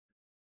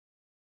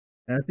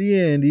At the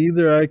end,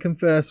 either I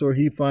confess or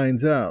he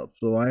finds out,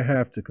 so I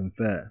have to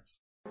confess.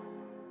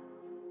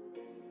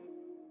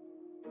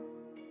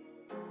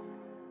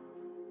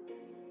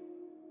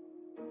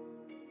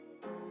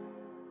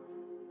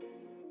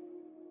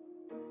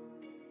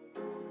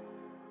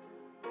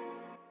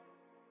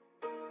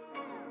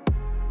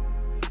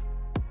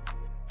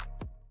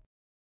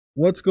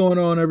 What's going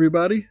on,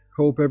 everybody?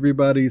 Hope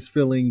everybody's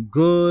feeling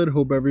good.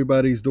 Hope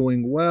everybody's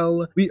doing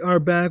well. We are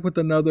back with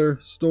another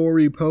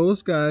story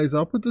post, guys.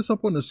 I'll put this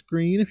up on the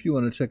screen if you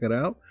want to check it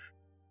out.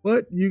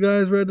 But you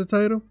guys read the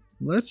title?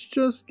 Let's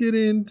just get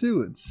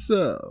into it.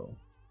 So,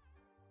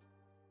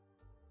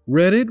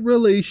 Reddit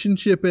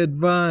relationship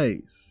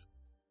advice.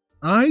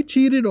 I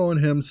cheated on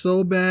him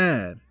so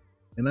bad,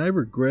 and I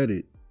regret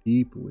it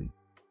deeply.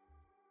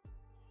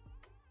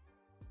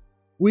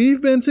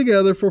 We've been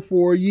together for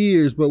 4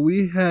 years, but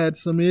we had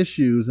some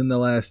issues in the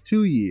last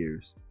 2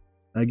 years.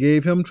 I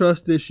gave him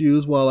trust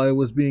issues while I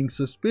was being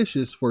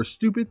suspicious for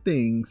stupid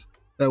things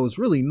that was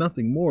really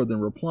nothing more than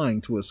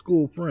replying to a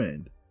school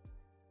friend,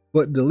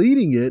 but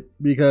deleting it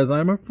because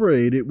I'm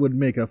afraid it would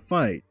make a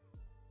fight.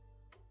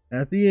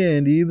 At the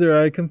end, either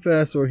I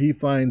confess or he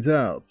finds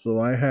out, so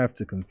I have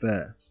to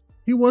confess.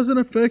 He wasn't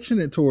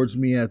affectionate towards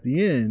me at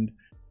the end,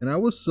 and I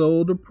was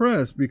so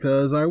depressed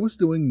because I was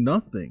doing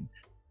nothing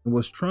and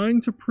was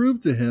trying to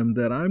prove to him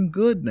that I'm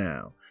good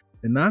now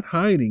and not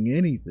hiding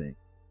anything.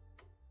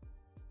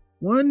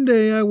 One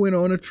day I went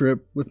on a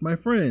trip with my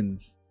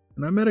friends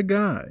and I met a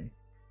guy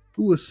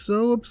who was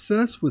so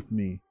obsessed with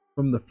me.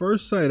 From the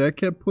first sight, I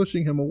kept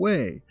pushing him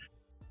away.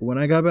 But when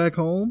I got back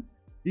home,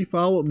 he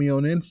followed me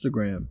on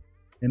Instagram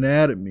and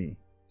added me.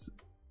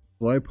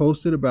 So I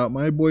posted about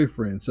my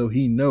boyfriend so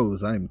he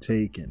knows I'm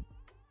taken.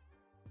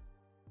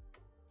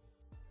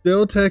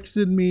 Still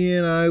texted me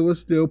and I was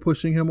still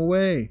pushing him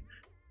away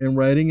and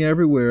writing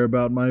everywhere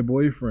about my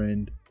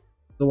boyfriend.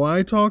 So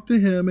I talked to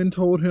him and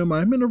told him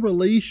I'm in a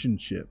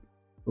relationship,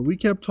 but we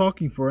kept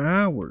talking for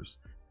hours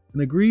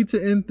and agreed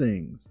to end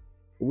things.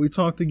 But we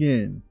talked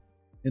again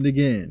and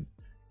again,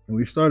 and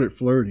we started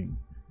flirting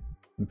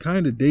and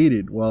kind of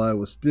dated while I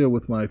was still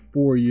with my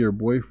 4-year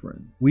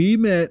boyfriend. We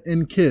met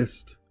and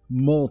kissed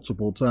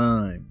multiple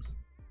times.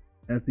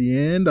 At the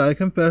end, I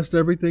confessed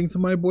everything to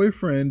my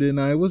boyfriend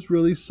and I was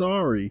really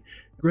sorry,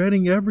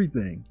 regretting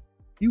everything.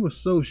 He was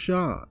so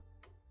shocked.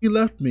 He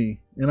left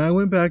me, and I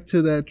went back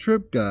to that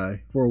trip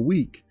guy for a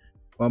week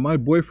while my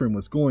boyfriend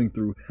was going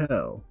through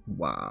hell.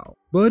 Wow.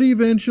 But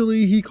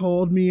eventually he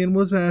called me and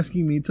was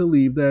asking me to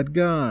leave that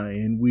guy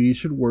and we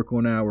should work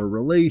on our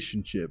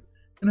relationship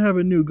and have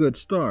a new good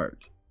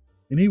start,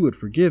 and he would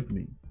forgive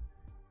me.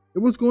 It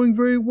was going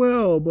very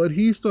well, but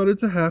he started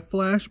to have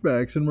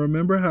flashbacks and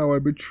remember how I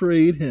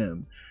betrayed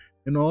him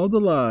and all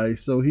the lies,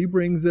 so he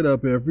brings it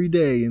up every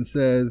day and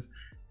says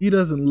he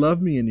doesn't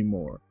love me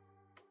anymore.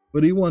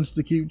 But he wants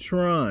to keep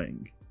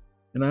trying.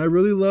 And I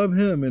really love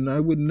him and I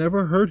would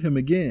never hurt him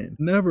again.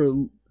 Never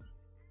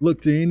look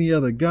to any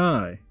other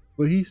guy.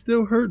 But he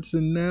still hurts,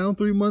 and now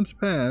 3 months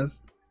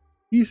passed,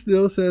 he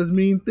still says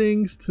mean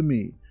things to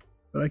me.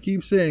 But I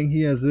keep saying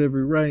he has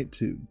every right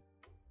to.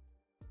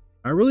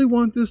 I really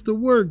want this to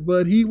work,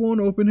 but he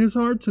won't open his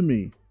heart to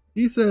me.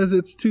 He says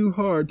it's too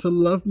hard to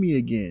love me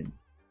again.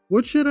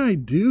 What should I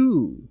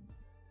do?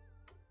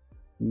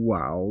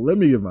 Wow, let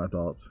me give my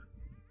thoughts.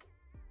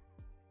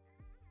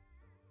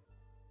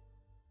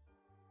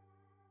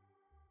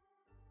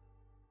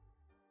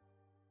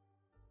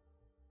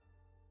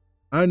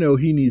 I know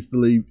he needs to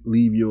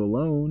leave you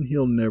alone.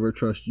 He'll never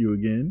trust you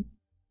again.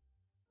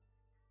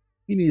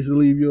 He needs to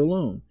leave you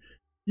alone.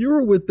 You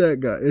were with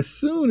that guy. As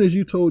soon as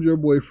you told your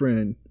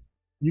boyfriend,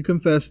 you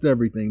confessed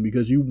everything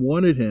because you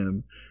wanted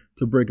him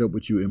to break up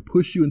with you and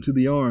push you into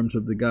the arms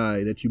of the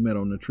guy that you met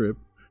on the trip.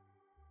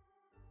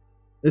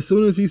 As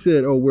soon as he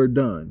said, "Oh, we're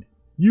done,"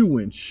 you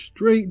went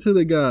straight to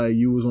the guy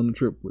you was on the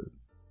trip with.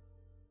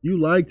 You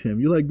liked him.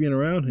 You liked being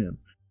around him.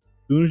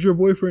 As soon as your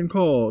boyfriend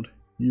called,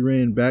 you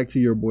ran back to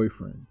your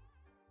boyfriend.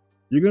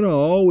 You're going to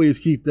always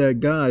keep that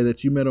guy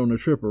that you met on the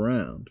trip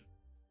around.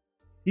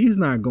 He's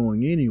not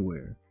going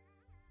anywhere.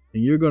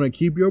 And you're going to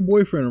keep your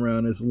boyfriend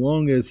around as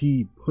long as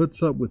he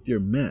puts up with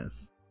your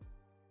mess.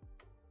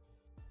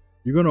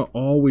 You're going to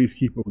always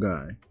keep a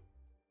guy.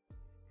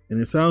 And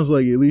it sounds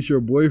like at least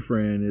your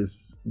boyfriend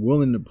is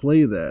willing to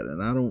play that.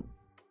 And I don't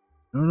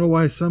know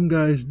why some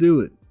guys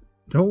do it.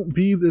 Don't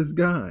be this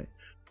guy.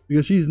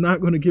 Because she's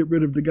not going to get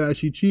rid of the guy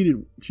she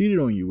cheated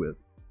on you with.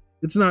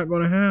 It's not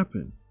going to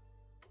happen.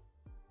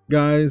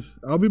 Guys,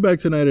 I'll be back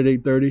tonight at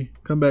 8:30.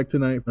 Come back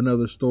tonight for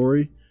another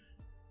story.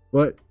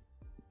 But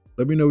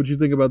let me know what you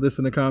think about this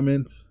in the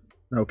comments.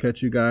 I'll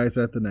catch you guys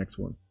at the next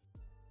one.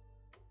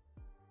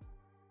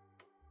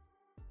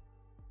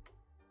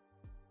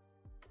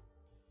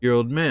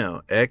 Year-old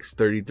male, ex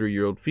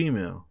 33-year-old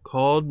female,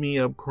 called me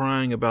up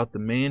crying about the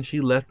man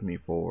she left me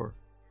for,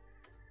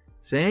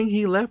 saying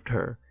he left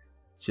her.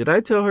 Should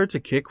I tell her to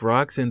kick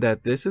rocks and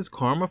that this is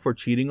karma for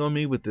cheating on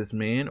me with this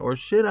man, or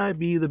should I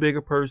be the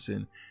bigger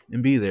person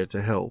and be there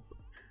to help?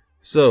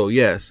 So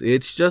yes,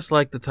 it's just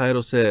like the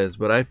title says,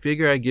 but I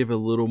figure I give a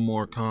little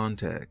more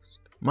context.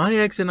 My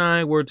ex and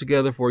I were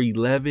together for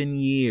 11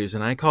 years,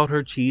 and I caught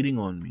her cheating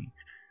on me.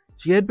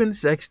 She had been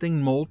sexting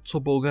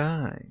multiple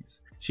guys.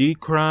 She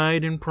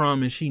cried and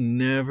promised she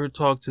never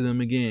talked to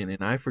them again,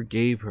 and I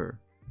forgave her.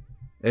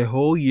 A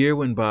whole year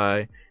went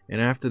by,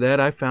 and after that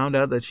I found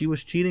out that she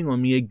was cheating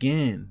on me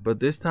again, but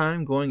this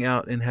time going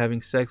out and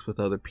having sex with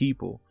other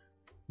people.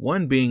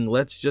 One being,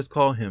 let's just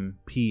call him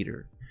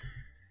Peter.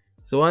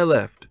 So I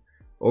left.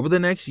 Over the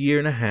next year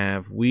and a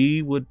half,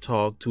 we would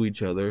talk to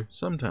each other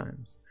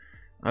sometimes.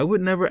 I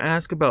would never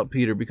ask about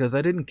Peter because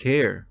I didn't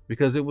care,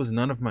 because it was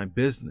none of my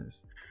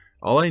business.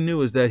 All I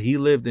knew is that he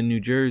lived in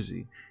New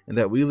Jersey and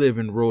that we live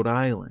in Rhode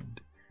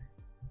Island.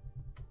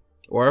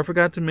 Or I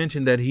forgot to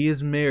mention that he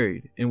is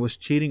married and was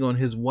cheating on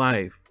his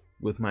wife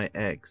with my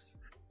ex.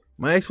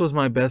 My ex was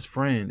my best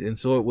friend, and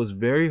so it was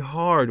very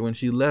hard when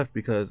she left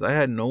because I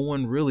had no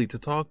one really to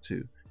talk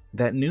to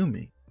that knew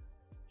me.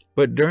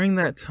 But during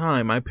that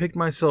time, I picked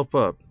myself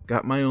up,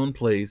 got my own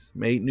place,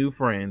 made new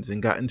friends,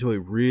 and got into a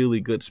really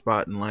good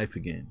spot in life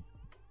again.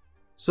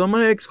 So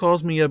my ex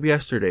calls me up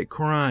yesterday,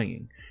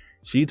 crying.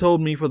 She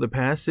told me for the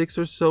past 6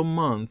 or so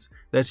months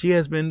that she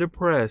has been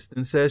depressed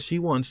and says she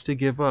wants to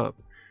give up.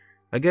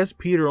 I guess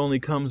Peter only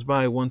comes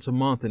by once a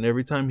month, and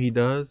every time he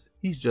does,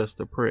 he's just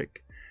a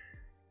prick.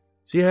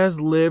 She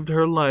has lived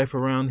her life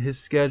around his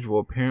schedule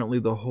apparently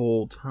the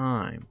whole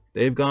time.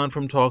 They've gone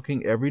from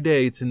talking every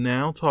day to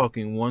now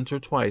talking once or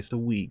twice a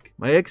week.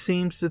 My ex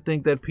seems to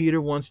think that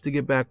Peter wants to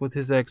get back with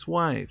his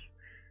ex-wife.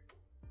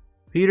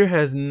 Peter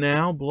has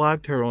now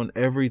blocked her on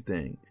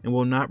everything and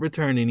will not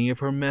return any of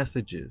her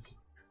messages.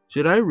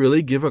 Should I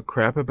really give a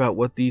crap about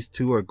what these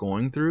two are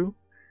going through?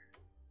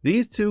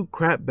 These two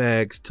crap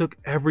bags took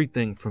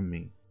everything from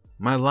me.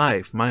 My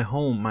life, my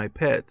home, my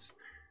pets.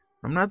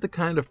 I'm not the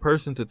kind of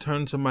person to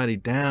turn somebody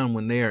down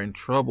when they are in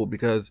trouble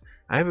because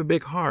I have a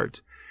big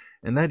heart,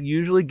 and that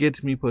usually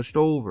gets me pushed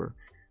over.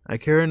 I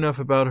care enough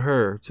about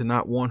her to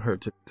not want her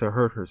to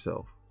hurt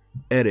herself.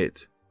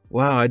 Edit.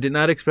 Wow, I did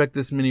not expect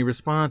this many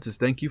responses.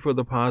 Thank you for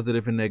the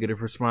positive and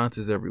negative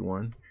responses,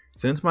 everyone.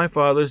 Since my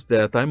father's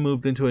death, I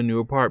moved into a new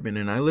apartment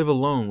and I live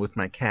alone with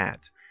my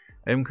cat.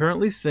 I am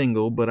currently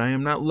single, but I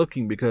am not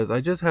looking because I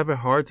just have a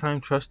hard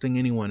time trusting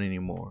anyone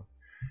anymore.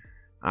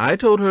 I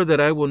told her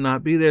that I will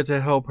not be there to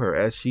help her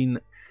as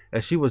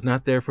she was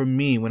not there for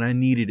me when I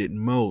needed it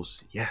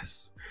most.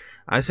 Yes.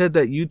 I said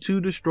that you two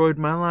destroyed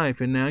my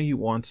life and now you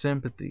want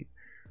sympathy.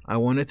 I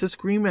wanted to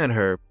scream at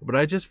her, but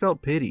I just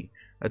felt pity.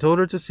 I told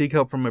her to seek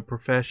help from a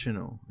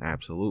professional.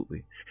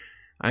 Absolutely.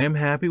 I am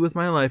happy with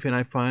my life and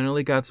I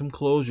finally got some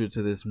closure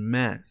to this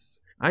mess.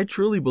 I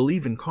truly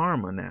believe in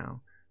karma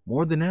now,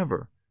 more than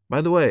ever.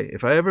 By the way,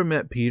 if I ever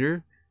met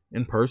Peter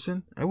in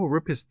person, I will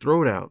rip his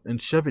throat out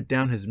and shove it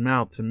down his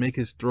mouth to make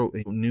his throat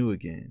new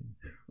again.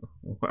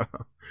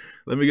 Wow.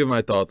 Let me give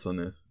my thoughts on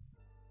this.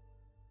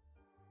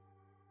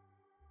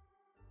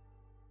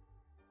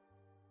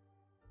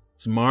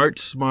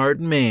 Smart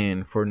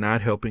man for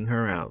not helping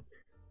her out.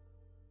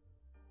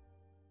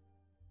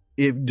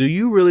 Do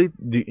you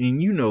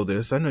and you know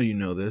this, I know you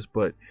know this,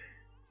 but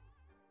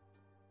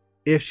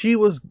if she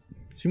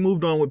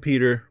moved on with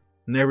Peter,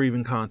 never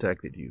even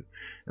contacted you,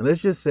 and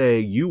let's just say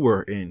you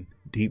were in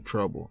deep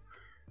trouble,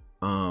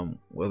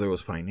 whether it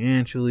was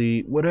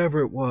financially,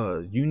 whatever it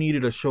was, you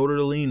needed a shoulder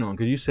to lean on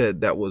because you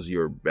said that was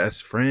your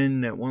best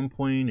friend at one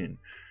point and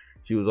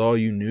she was all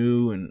you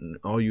knew and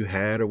all you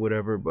had or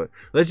whatever, but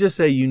let's just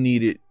say you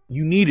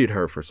needed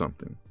her for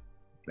something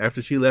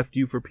after she left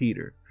you for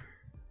Peter.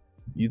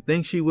 You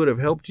think she would have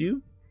helped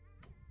you?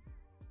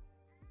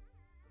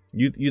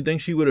 You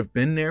think she would have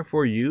been there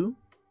for you?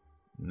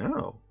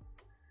 No.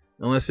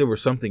 Unless there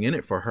was something in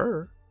it for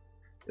her.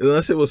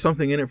 Unless it was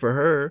something in it for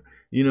her.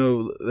 You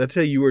know, let's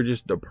say you were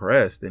just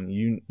depressed and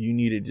you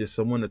needed just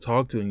someone to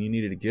talk to and you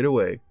needed a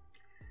getaway.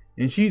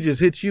 And she just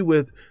hits you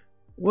with,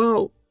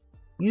 well,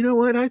 you know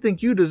what? I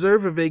think you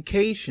deserve a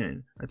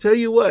vacation. I tell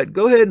you what,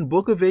 go ahead and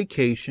book a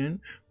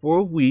vacation for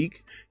a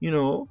week,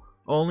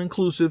 all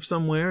inclusive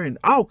somewhere, and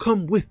I'll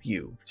come with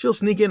you. She'll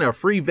sneak in a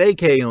free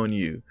vacay on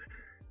you.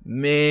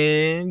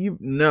 Man,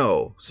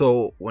 no.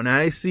 So when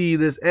I see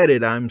this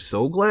edit, I'm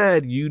so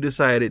glad you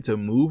decided to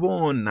move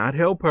on, not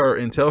help her,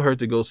 and tell her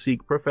to go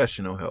seek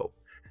professional help.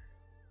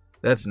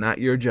 That's not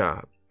your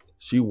job.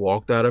 She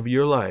walked out of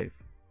your life.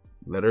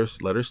 Let her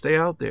stay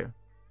out there.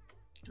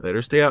 Let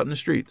her stay out in the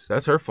streets.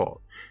 That's her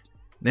fault.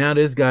 Now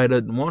this guy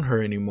doesn't want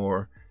her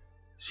anymore.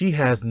 She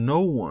has no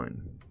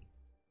one.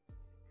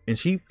 And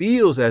she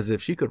feels as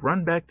if she could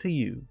run back to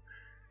you.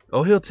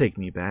 Oh, he'll take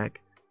me back.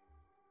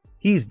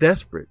 He's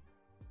desperate.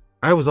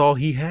 I was all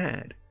he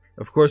had.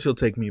 Of course he'll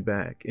take me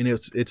back. And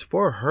it's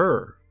for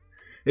her.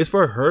 It's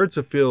for her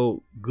to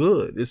feel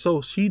good. It's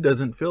so she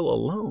doesn't feel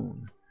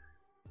alone.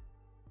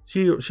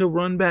 She'll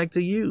run back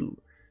to you.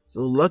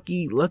 So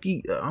lucky,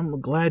 I'm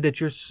glad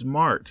that you're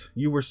smart.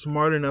 You were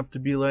smart enough to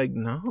be like,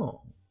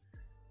 no,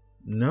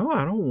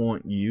 I don't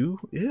want you.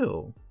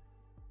 Ew.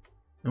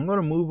 I'm going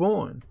to move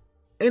on.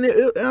 And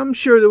I'm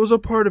sure there was a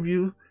part of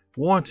you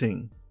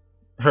wanting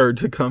her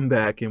to come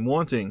back and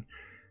wanting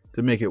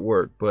to make it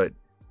work. But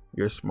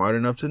you're smart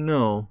enough to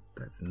know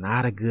That's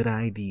not a good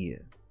idea.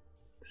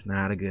 It's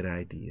not a good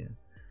idea.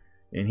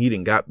 And he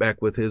done got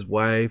back with his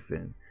wife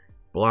and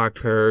blocked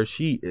her.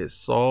 She is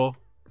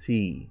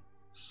salty.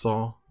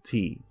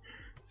 Salty.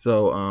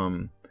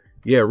 So,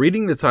 yeah,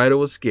 reading the title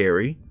was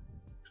scary.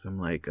 So I'm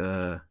like,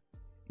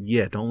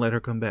 yeah, don't let her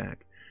come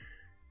back.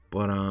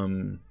 But,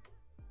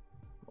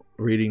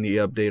 reading the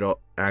update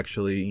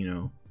actually, you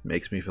know,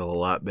 makes me feel a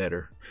lot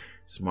better.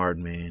 Smart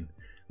man.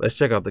 Let's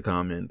check out the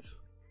comments.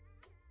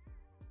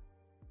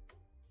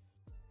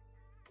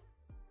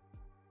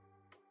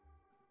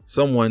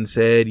 Someone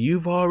said,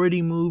 "You've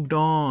already moved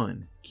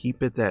on.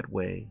 Keep it that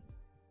way."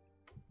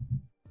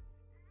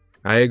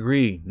 I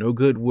agree. No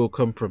good will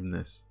come from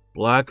this.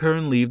 Block her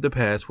and leave the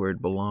past where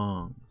it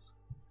belongs.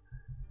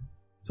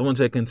 Someone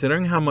said,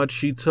 "Considering how much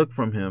she took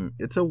from him,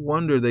 it's a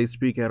wonder they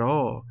speak at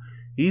all.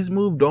 He's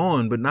moved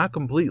on, but not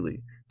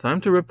completely.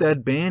 Time to rip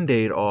that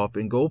band-aid off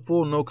and go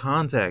full no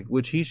contact,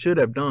 which he should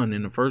have done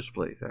in the first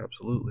place."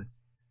 Absolutely.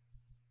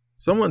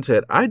 Someone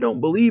said, "I don't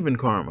believe in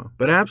karma,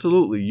 but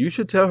absolutely, you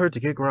should tell her to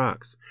kick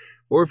rocks.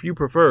 Or if you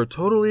prefer,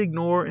 totally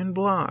ignore and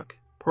block.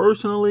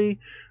 Personally,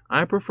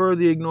 I prefer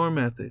the ignore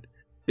method.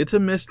 It's a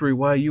mystery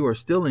why you are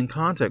still in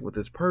contact with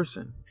this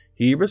person."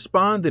 He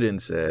responded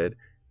and said,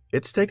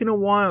 "It's taken a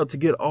while to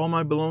get all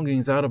my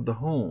belongings out of the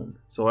home,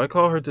 so I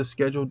call her to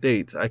schedule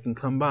dates I can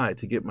come by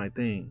to get my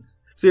things."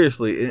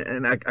 Seriously,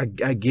 and I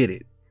get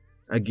it.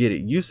 I get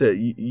it. You said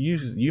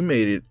you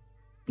made it.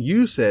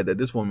 You said that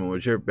this woman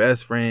was your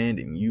best friend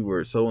and you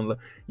were so in love.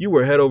 You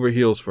were head over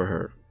heels for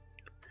her.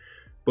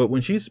 But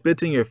when she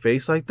spits in your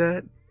face like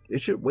that,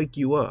 it should wake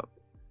you up.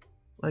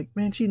 Like,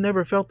 man, she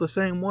never felt the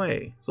same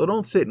way. So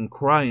don't sit and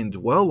cry and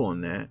dwell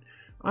on that.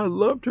 I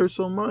loved her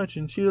so much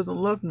and she doesn't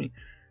love me.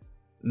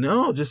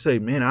 No, just say,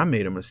 man, I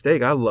made a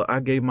mistake. I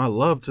gave my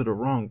love to the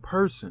wrong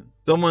person.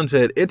 Someone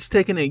said, "It's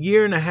taken a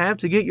year and a half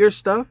to get your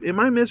stuff. Am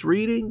I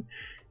misreading?"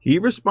 He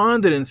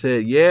responded and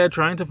said, "Yeah,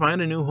 trying to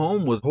find a new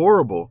home was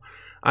horrible.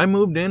 I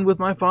moved in with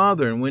my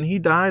father, and when he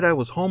died, I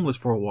was homeless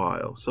for a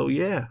while. So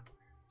yeah."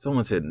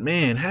 Someone said,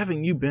 "Man,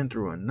 haven't you been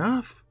through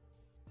enough?"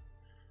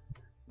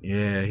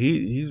 Yeah,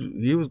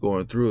 he was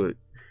going through it.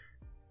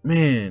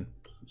 Man,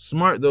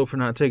 smart though for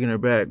not taking her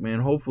back, man.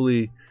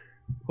 Hopefully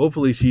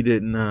she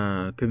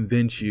didn't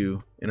convince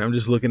you. And I'm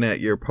just looking at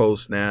your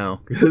post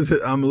now because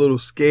I'm a little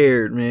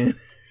scared, man.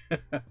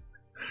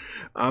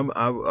 I'm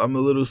a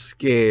little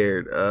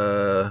scared.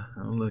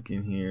 I'm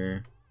looking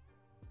here.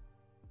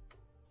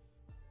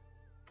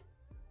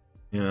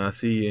 You know, I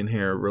see in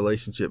here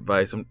relationship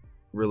advice. I'm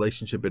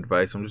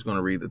just going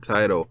to read the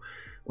title.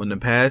 When the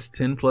past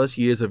 10 plus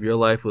years of your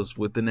life was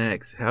with an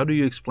ex, how do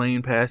you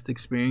explain past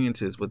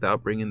experiences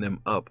without bringing them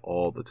up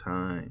all the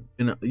time?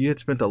 You know, you had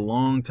spent a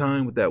long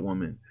time with that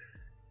woman.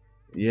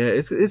 Yeah,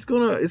 it's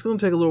gonna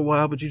take a little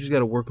while, but you just got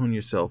to work on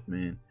yourself,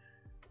 man.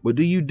 What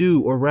do you do,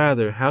 or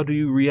rather, how do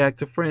you react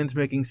to friends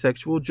making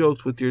sexual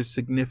jokes with your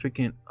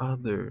significant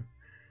other?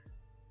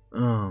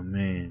 Oh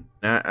man,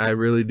 I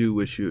really do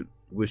wish you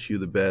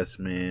the best,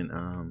 man.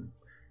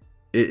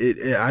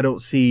 I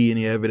don't see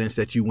any evidence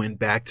that you went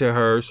back to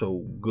her,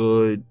 so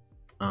good.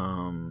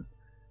 I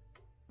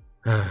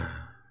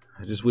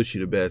just wish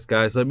you the best.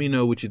 Guys, let me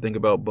know what you think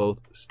about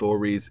both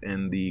stories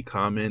in the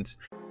comments.